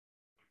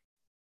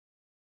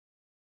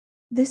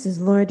This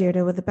is Laura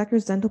Deirdre with the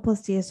Becker's Dental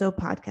Plus DSO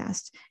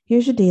podcast.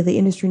 Here's your daily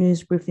industry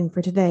news briefing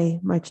for today,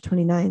 March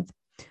 29th.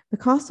 The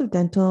cost of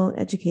dental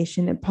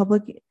education at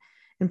public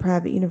and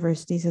private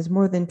universities has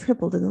more than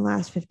tripled in the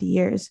last 50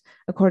 years,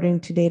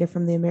 according to data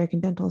from the American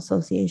Dental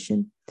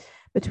Association.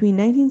 Between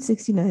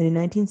 1969 and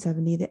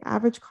 1970, the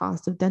average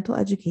cost of dental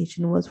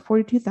education was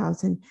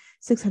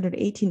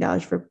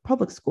 $42,618 for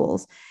public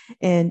schools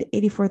and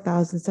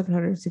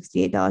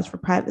 $84,768 for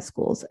private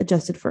schools,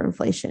 adjusted for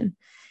inflation.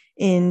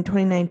 In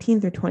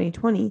 2019 through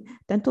 2020,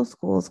 dental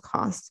schools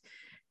cost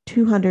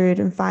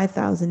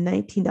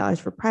 $205,019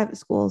 for private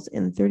schools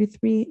and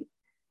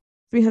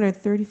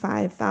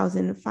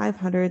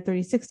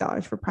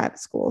 $335,536 for private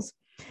schools.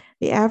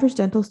 The average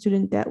dental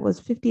student debt was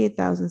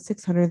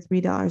 $58,603 in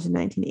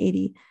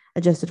 1980,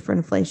 adjusted for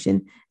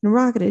inflation, and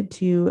rocketed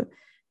to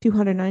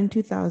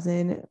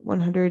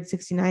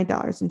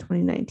 $292,169 in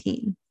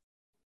 2019.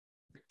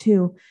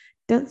 Two,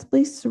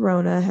 Dentsply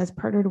Sirona has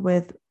partnered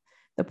with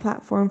the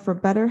Platform for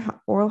Better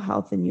Oral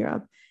Health in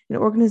Europe, an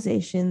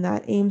organization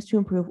that aims to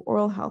improve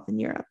oral health in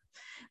Europe.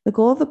 The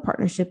goal of the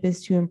partnership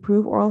is to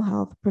improve oral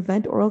health,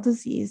 prevent oral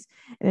disease,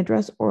 and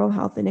address oral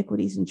health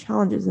inequities and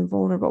challenges in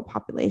vulnerable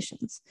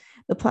populations.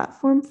 The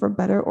Platform for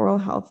Better Oral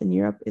Health in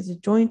Europe is a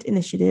joint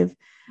initiative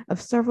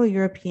of several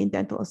European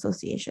dental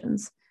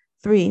associations.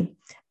 3.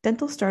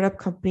 Dental startup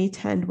company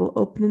Tend will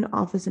open an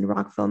office in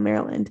Rockville,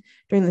 Maryland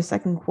during the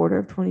second quarter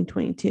of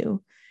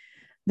 2022.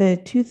 The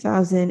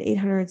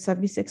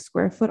 2,876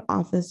 square foot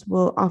office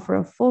will offer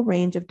a full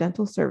range of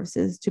dental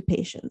services to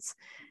patients.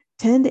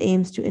 Tend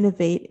aims to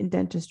innovate in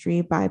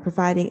dentistry by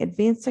providing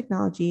advanced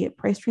technology,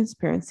 price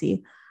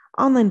transparency,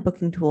 online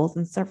booking tools,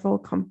 and several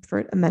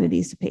comfort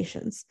amenities to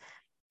patients.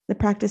 The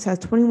practice has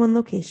 21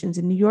 locations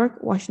in New York,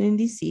 Washington,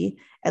 D.C.,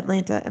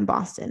 Atlanta, and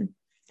Boston.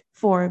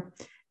 4.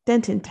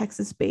 Denton,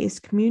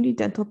 Texas-based Community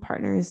Dental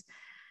Partners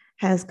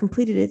has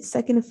completed its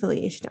second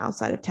affiliation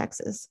outside of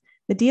Texas.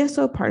 The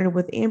DSO partnered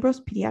with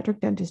Ambrose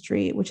Pediatric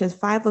Dentistry, which has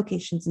 5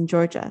 locations in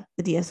Georgia,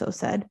 the DSO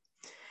said.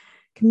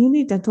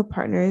 Community Dental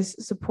Partners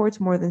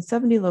supports more than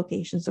 70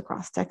 locations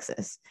across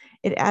Texas.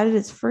 It added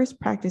its first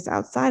practice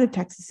outside of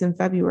Texas in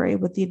February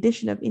with the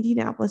addition of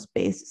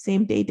Indianapolis-based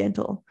Same Day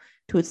Dental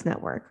to its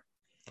network.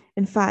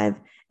 And 5,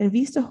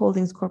 Envista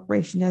Holdings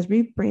Corporation has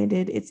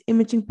rebranded its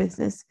imaging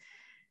business,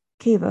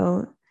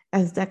 Cavo,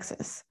 as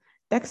Dexis.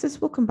 Dexis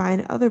will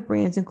combine other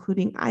brands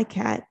including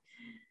iCat,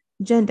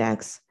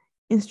 Gendex,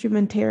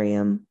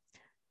 Instrumentarium,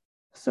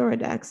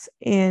 Soridex,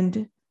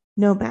 and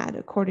Nomad,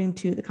 according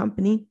to the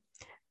company.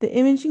 The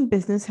imaging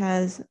business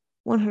has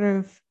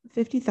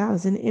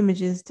 150,000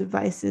 images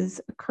devices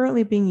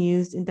currently being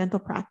used in dental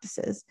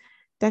practices.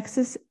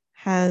 Dexis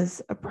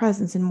has a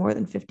presence in more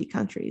than 50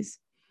 countries.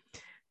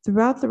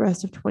 Throughout the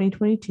rest of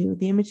 2022,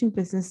 the imaging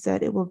business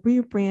said it will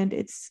rebrand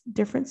its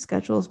different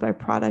schedules by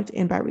product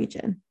and by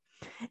region.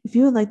 If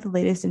you would like the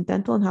latest in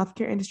dental and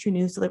healthcare industry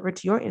news delivered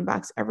to your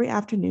inbox every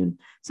afternoon,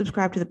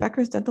 subscribe to the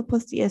Becker's Dental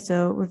Plus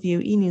DSO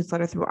Review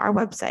e-newsletter through our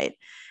website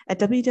at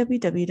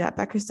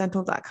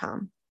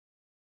www.beckersdental.com.